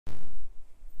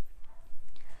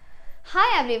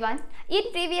Hi everyone.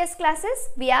 In previous classes,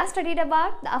 we have studied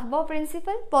about the above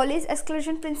principle, Pauli's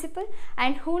exclusion principle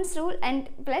and Hund's rule and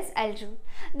plus L rule.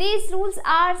 These rules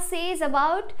says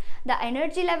about the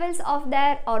energy levels of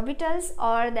their orbitals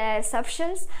or their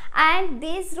subshells, and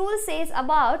this rule says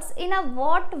about in a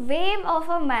what way of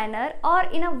a manner or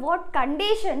in a what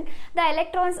condition the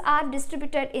electrons are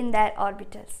distributed in their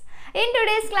orbitals. In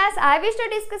today's class, I wish to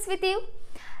discuss with you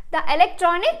the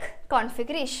electronic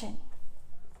configuration.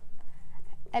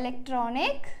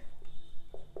 Electronic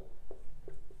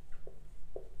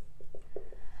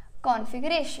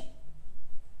configuration.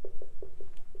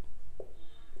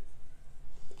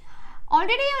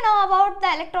 Already you know about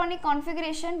the electronic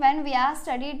configuration when we have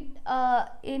studied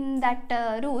in that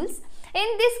rules.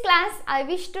 In this class, I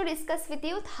wish to discuss with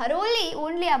you thoroughly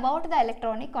only about the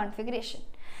electronic configuration.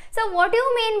 So, what do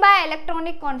you mean by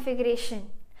electronic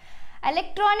configuration?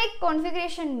 Electronic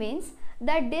configuration means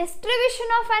the distribution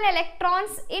of an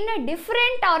electrons in a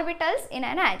different orbitals in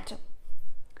an atom.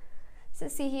 So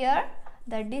see here,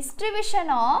 the distribution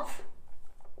of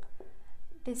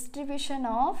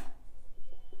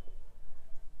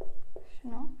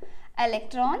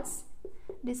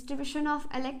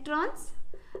electrons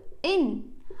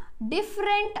in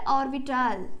different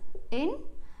orbital in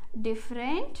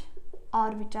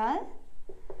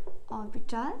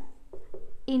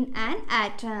an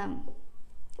atom.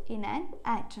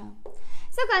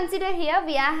 So consider here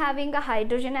we are having a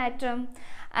hydrogen atom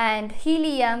and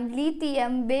helium,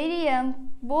 lithium,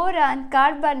 barium, boron,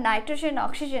 carbon, nitrogen,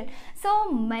 oxygen. So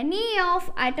many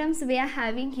of atoms we are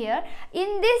having here.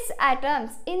 In these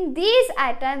atoms,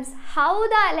 how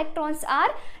the electrons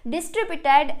are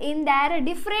distributed in their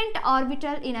different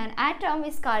orbital in an atom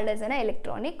is called as an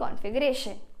electronic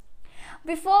configuration.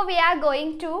 Before we are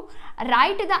going to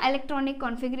write the electronic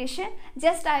configuration,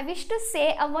 just I wish to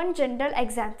say one general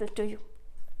example to you.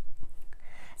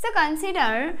 So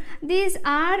consider these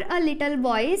are a little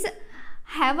boys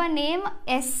have a name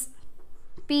S,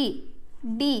 P,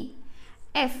 D,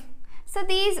 F. So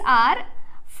these are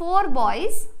four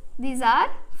boys. These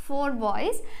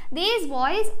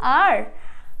boys are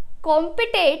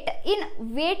compete in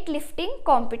weightlifting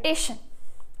competition.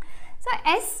 So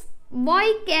S boy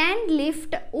can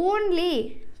lift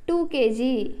only 2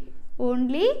 kg,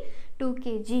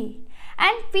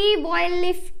 and P boy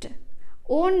lift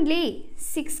only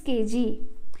 6 kg,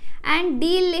 and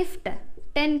D lift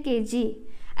 10 kg,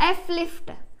 F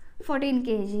lift 14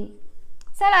 kg.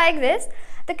 So like this,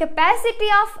 the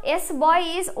capacity of S boy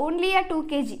is only a 2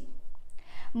 kg.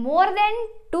 More than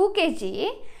 2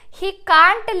 kg, he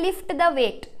can't lift the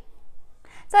weight.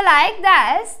 So like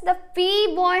this, the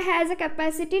P boy has a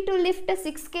capacity to lift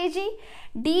 6 kg,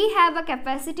 D have a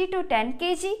capacity to 10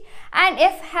 kg and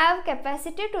F have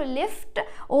capacity to lift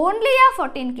only a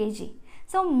 14 kg.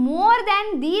 So more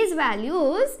than these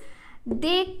values,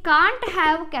 they can't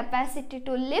have capacity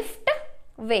to lift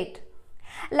weight.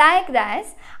 Like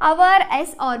this, our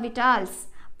S orbitals,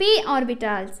 P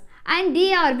orbitals and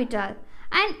D orbital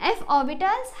and F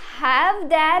orbitals have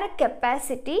their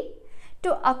capacity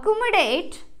to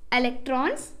accommodate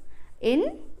electrons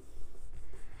in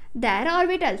their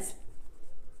orbitals.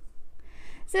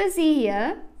 So see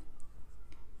here,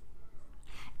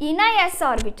 in a S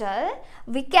orbital,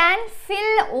 we can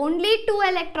fill only 2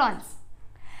 electrons.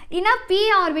 In a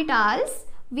P orbitals,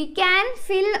 we can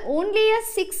fill only a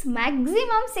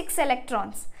maximum 6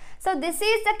 electrons. So this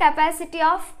is the capacity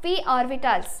of P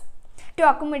orbitals to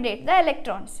accommodate the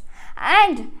electrons.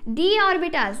 And D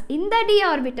orbitals, in the D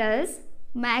orbitals,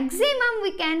 maximum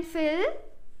we can fill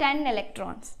 10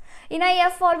 electrons. In a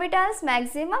F orbitals,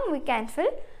 maximum we can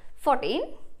fill 14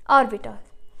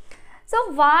 orbitals. So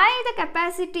why the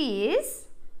capacity is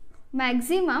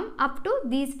maximum up to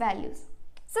these values?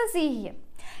 So see here,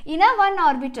 in a one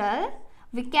orbital,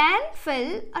 we can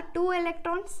fill a 2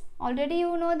 electrons. Already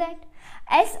you know that.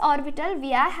 S orbital,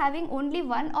 we are having only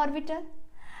 1 orbital.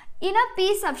 In a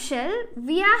P subshell,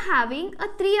 we are having a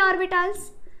 3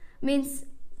 orbitals, means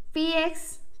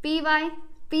Px, Py,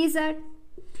 Pz.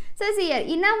 So see here,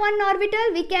 in a one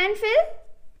orbital, we can fill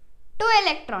 2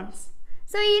 electrons.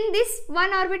 So in this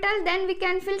one orbital, then we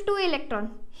can fill 2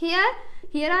 electrons. Here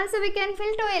also we can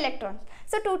fill 2 electrons.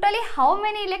 So totally how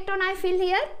many electrons I fill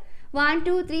here? 1,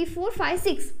 2, 3, 4, 5,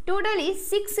 6. Totally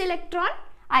 6 electron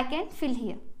I can fill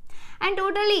here. And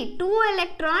totally 2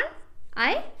 electron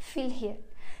I fill here.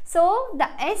 So the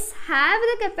S have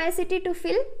the capacity to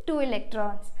fill 2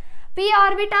 electrons. P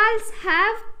orbitals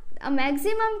have a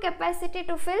maximum capacity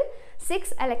to fill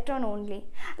 6 electron only.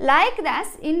 Like that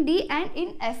in D and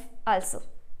in F also.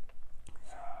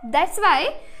 That's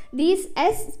why These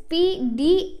S, P,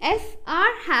 D, F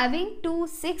are having 2,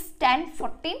 6, 10,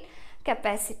 14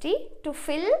 capacity to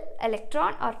fill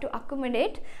electron or to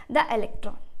accommodate the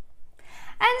electron.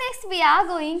 And next we are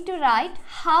going to write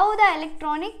how the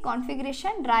electronic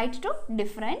configuration write to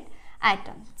different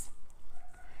atoms.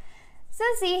 So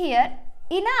see here,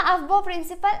 in a Aufbau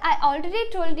principle I already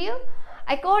told you,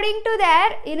 according to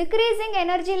their increasing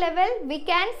energy level we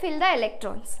can fill the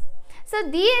electrons. So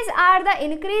these are the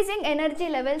increasing energy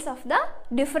levels of the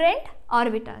different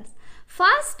orbitals.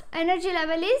 First energy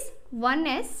level is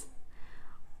 1s.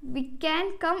 We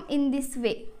can come in this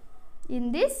way,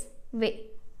 and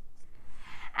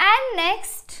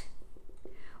next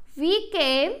we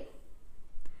came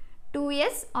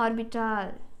 2s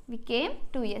orbital,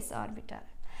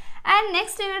 and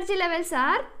next energy levels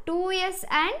are 2p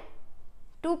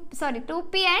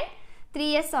and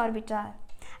 3s orbital,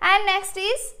 and next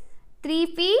is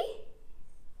 3p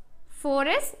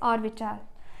 4s orbital.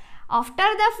 After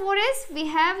the 4s we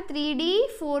have 3d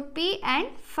 4p and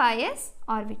 5s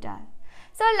orbital.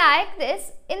 So like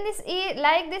this in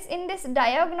this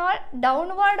diagonal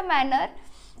downward manner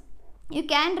you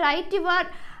can write your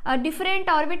different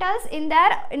orbitals in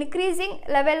their increasing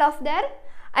level of their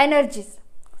energies.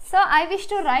 So I wish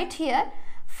to write here,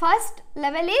 first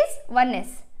level is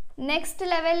 1s, next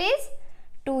level is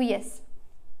 2s,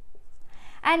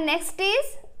 and next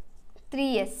is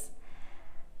 3s.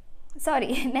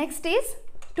 Next is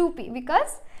 2p,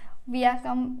 because we are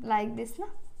come like this, na?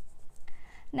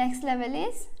 Next level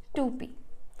is 2p,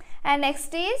 and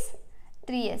next is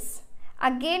 3s.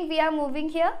 Again we are moving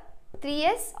here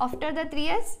 3s. After the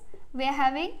 3s we are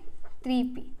having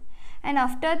 3p, and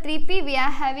after 3p we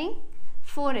are having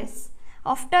 4s.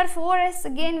 After 4s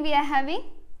again we are having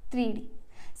 3d.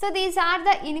 So these are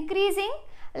the increasing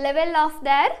level of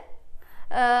their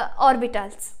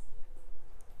orbitals.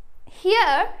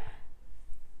 Here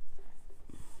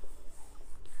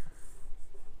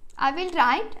I will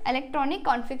write electronic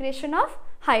configuration of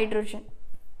hydrogen.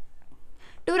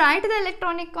 To write the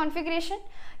electronic configuration,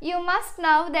 you must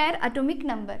know their atomic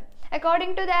number.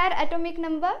 According to their atomic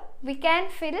number, we can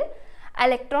fill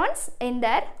electrons in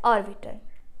their orbital.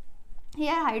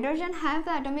 Here hydrogen have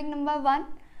the atomic number 1.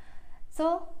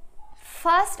 So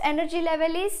first energy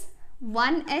level is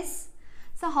 1s.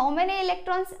 So how many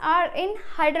electrons are in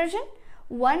hydrogen?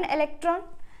 1 electron.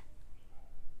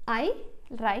 I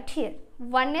write here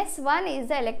 1s1 is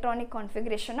the electronic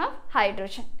configuration of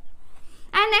hydrogen.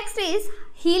 And next is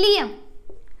helium,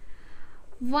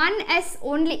 1s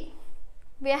only.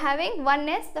 We are having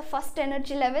 1s, the first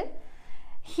energy level.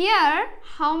 Here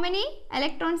how many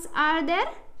electrons are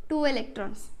there? 2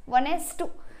 electrons.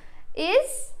 1s2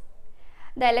 is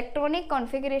the electronic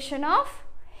configuration of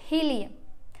helium.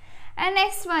 And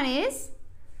next one is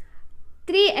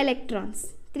 3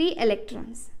 electrons.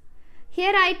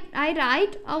 Here I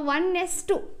write a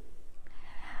 1s2.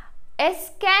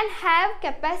 S can have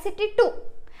capacity 2,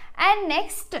 and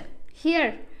next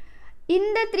here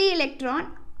in the 3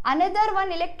 electron another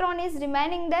 1 electron is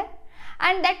remaining there,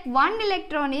 and that 1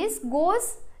 electron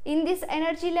goes in this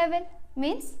energy level,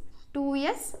 means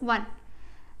 2s1.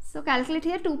 So calculate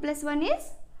here, 2 plus 1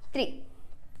 is 3.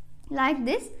 Like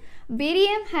this,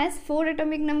 barium has 4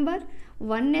 atomic number,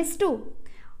 1s2.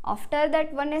 After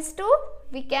that 1s2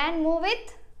 we can move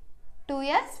with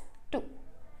 2s2.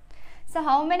 So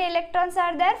how many electrons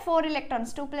are there? 4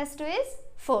 electrons. 2 plus 2 is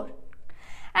 4.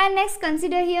 And next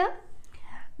consider here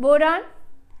boron,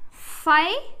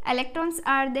 5 electrons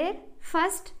are there.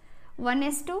 First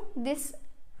 1s2, this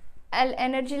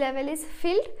energy level is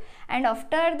filled, and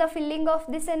after the filling of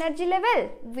this energy level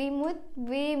we move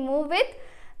with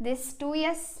this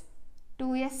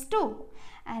 2s2,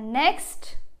 and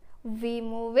next we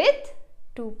move with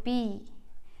 2p.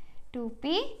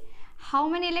 How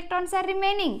many electrons are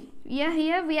remaining?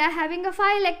 Here we are having a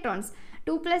 5 electrons.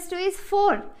 2 plus 2 is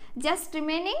 4. Just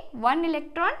remaining 1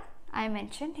 electron I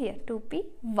mentioned here,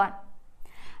 2p1.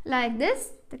 Like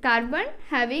this, the carbon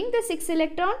having the 6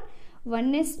 electron,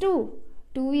 1s2,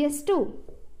 2s2,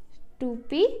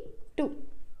 2p2.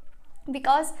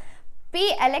 Because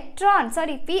p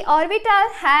orbital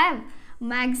have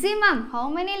maximum how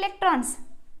many electrons?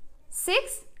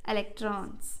 6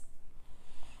 electrons.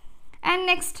 And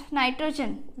next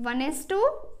nitrogen, 1s2,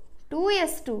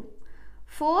 2s2,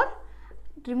 4,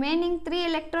 remaining 3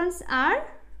 electrons are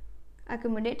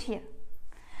accommodated here.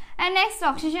 And next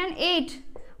oxygen, 8,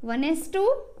 1s2,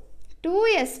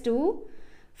 2s2,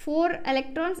 4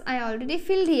 electrons I already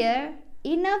filled here.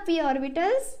 In a p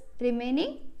orbitals,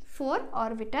 remaining 4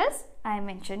 orbitals I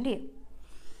mentioned here.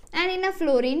 And in a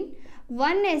fluorine,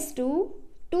 1s2,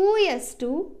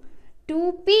 2s2,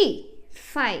 2p,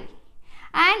 5.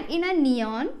 And in a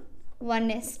neon,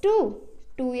 1s2,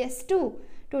 2s2,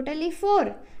 totally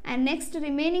 4. And next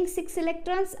remaining 6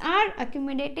 electrons are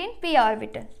accumulated in p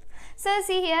orbital. So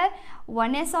see here,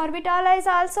 1s orbital is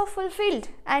also fulfilled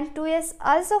and 2s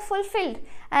also fulfilled.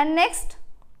 And next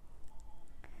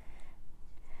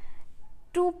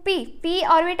 2p, p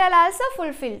orbital also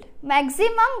fulfilled.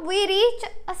 Maximum we reach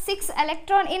a 6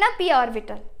 electron in a p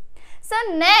orbital. So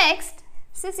next,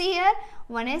 so see here,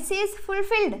 1s is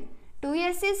fulfilled,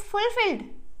 2s is fulfilled,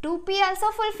 2p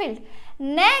also fulfilled.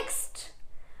 Next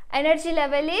energy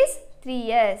level is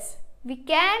 3s. We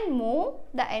can move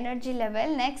the energy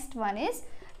level. Next one is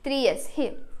 3s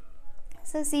here.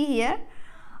 So see here,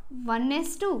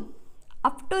 1s2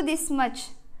 up to this much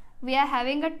we are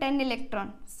having a 10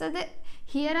 electron. So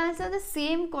here also the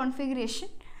same configuration,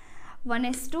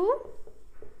 1s2,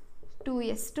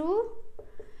 2s2,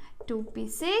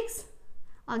 2p6,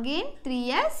 again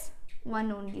 3s,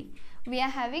 1 only. We are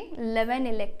having 11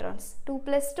 electrons. 2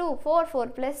 plus 2, 4, 4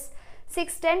 plus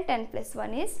 6, 10, 10 plus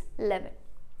 1 is 11.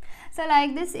 So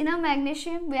like this, in a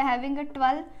magnesium we are having a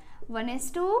 12,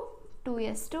 1s2,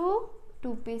 2s2,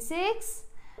 2p6,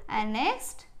 and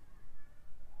next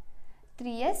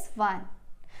 3s1.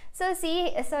 So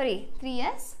see,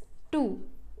 3s2.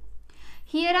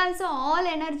 Here also all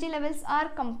energy levels are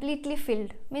completely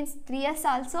filled, means 3s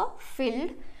also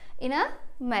filled in a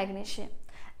magnesium.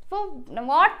 So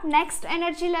what next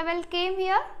energy level came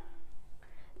here?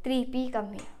 3p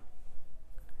come here.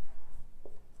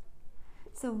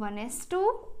 So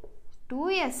 1s2,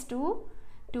 2s2,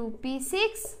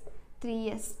 2p6,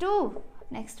 3s2.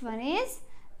 Next one is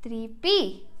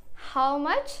 3p. How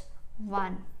much?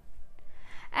 1.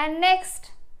 And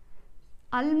next,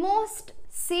 almost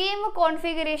same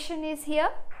configuration is here.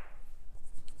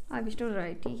 I wish to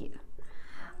write it here.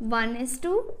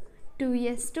 1s2,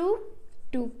 2s2,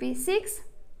 2p6,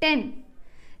 10.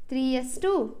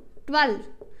 3s2, 12.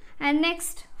 And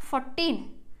next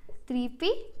 14.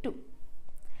 3p2.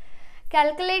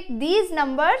 Calculate these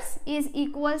numbers is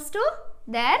equals to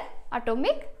their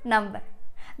atomic number.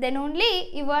 Then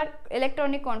only your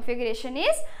electronic configuration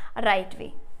is right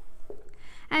way.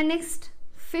 And next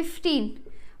 15.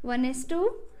 1s2,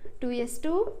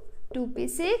 2s2,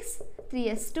 2p6,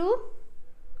 3s2,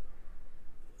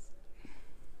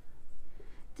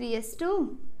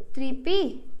 3s2,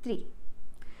 3p3.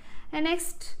 And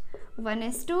next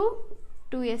 1s2,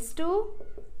 2s2,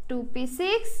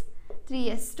 2p6,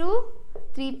 3s2,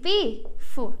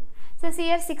 3p4. So see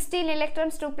here 16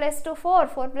 electrons, 2 plus 2, 4,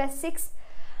 4 plus 6,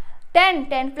 10,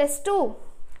 10 plus 2,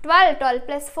 12, 12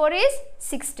 plus 4 is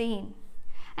 16.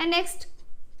 And next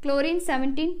chlorine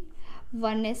 17,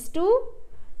 1s2,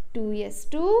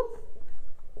 2s2,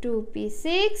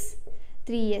 2p6,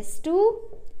 3s2,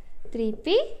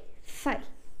 3p5.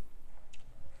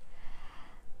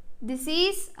 This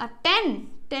is a 10,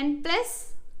 10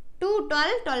 plus 2,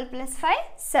 12, 12 plus 5,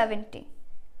 17.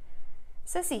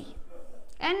 So see,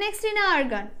 and next in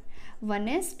argon,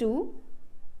 1s2,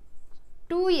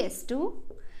 2s2,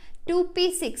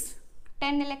 2p6,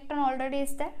 10 electron already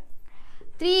is there,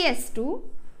 3s2,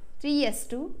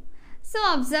 3s2.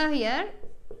 So observe here,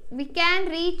 we can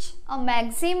reach a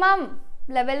maximum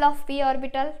level of p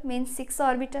orbital, means 6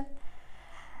 orbital.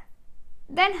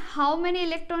 Then how many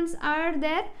electrons are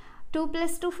there? 2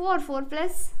 plus 2, 4, 4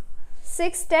 plus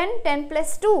 6, 10, 10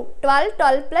 plus 2, 12,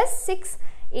 12 plus 6,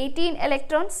 18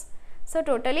 electrons. So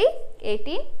totally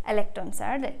 18 electrons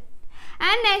are there.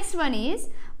 And next one is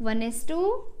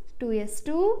 1s2,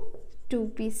 2s2,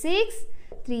 2p6,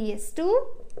 3s2,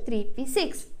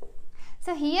 3p6.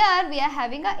 So here we are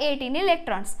having a 18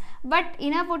 electrons, but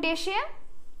in a potassium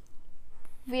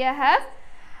we have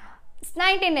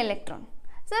 19 electron.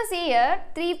 So see here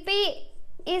 3p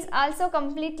is also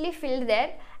completely filled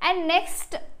there, and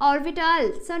next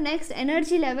orbital, so next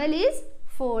energy level is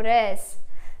 4s.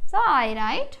 So I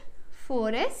write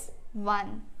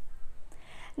 4s1.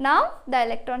 Now the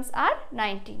electrons are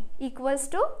 19, equals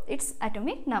to its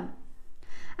atomic number.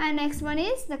 And next one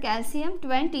is the calcium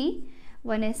 20,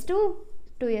 1s2,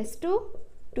 2s2,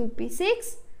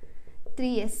 2p6,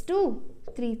 3s2,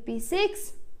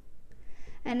 3p6,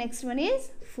 and next one is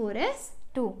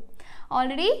 4s2.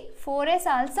 Already 4s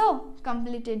also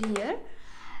completed here.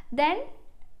 Then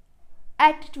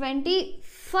at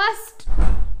 21st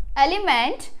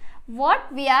element,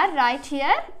 what we are right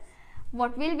here,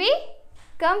 what will be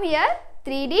come here?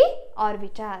 3d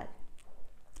orbital.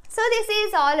 So this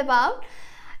is all about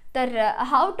the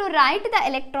how to write the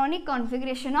electronic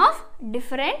configuration of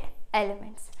different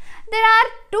elements. There are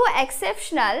two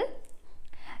exceptional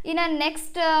in a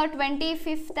next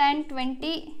 25th and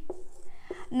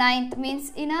ninth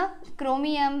means in a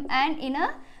chromium and in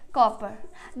a copper.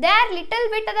 There little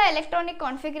bit the electronic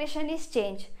configuration is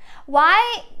changed.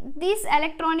 Why this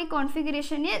electronic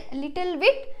configuration is little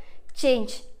bit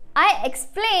changed? I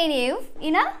explain you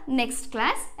in a next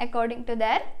class according to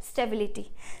their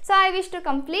stability. So I wish to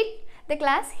complete the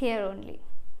class here only.